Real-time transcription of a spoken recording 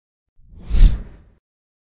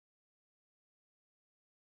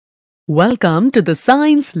Welcome to the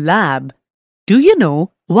Science Lab. Do you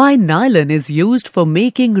know why nylon is used for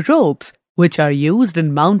making ropes, which are used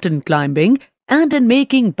in mountain climbing and in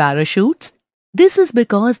making parachutes? This is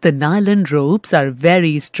because the nylon ropes are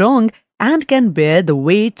very strong and can bear the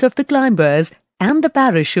weights of the climbers and the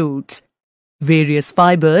parachutes. Various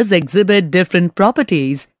fibers exhibit different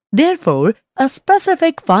properties. Therefore, a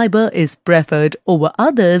specific fiber is preferred over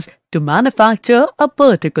others to manufacture a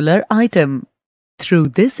particular item. Through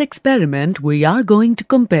this experiment, we are going to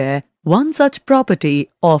compare one such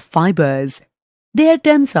property of fibers, their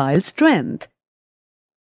tensile strength.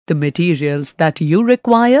 The materials that you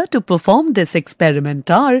require to perform this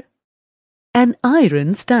experiment are an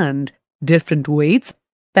iron stand, different weights,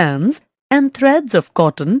 pans and threads of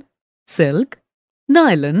cotton, silk,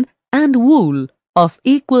 nylon and wool of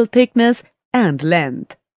equal thickness and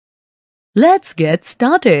length. Let's get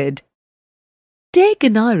started. Take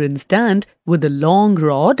an iron stand with a long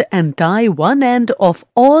rod and tie one end of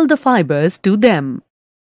all the fibers to them.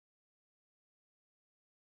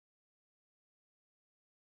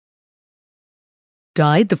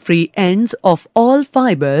 Tie the free ends of all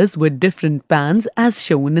fibers with different pans as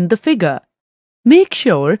shown in the figure. Make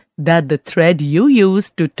sure that the thread you use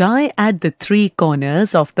to tie at the three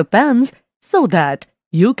corners of the pans so that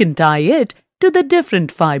you can tie it to the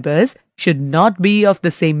different fibers should not be of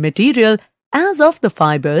the same material as of the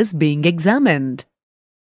fibers being examined.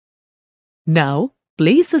 Now,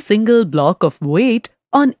 place a single block of weight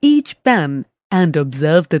on each pan and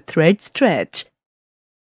observe the thread stretch.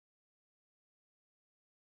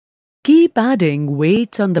 Keep adding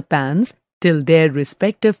weights on the pans till their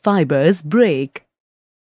respective fibers break.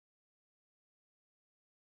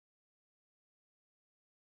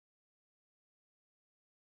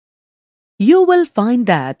 You will find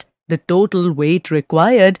that the total weight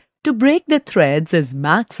required to break the threads is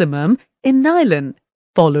maximum in nylon,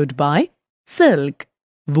 followed by silk,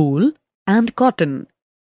 wool and cotton.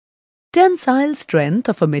 Tensile strength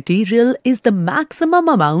of a material is the maximum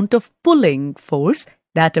amount of pulling force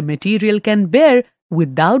that a material can bear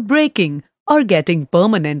without breaking or getting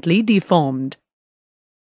permanently deformed.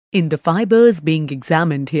 In the fibers being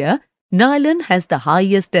examined here, nylon has the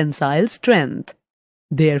highest tensile strength.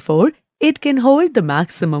 Therefore, it can hold the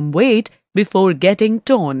maximum weight before getting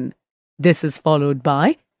torn. This is followed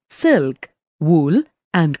by silk, wool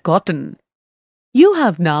and cotton. You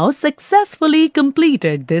have now successfully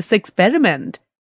completed this experiment.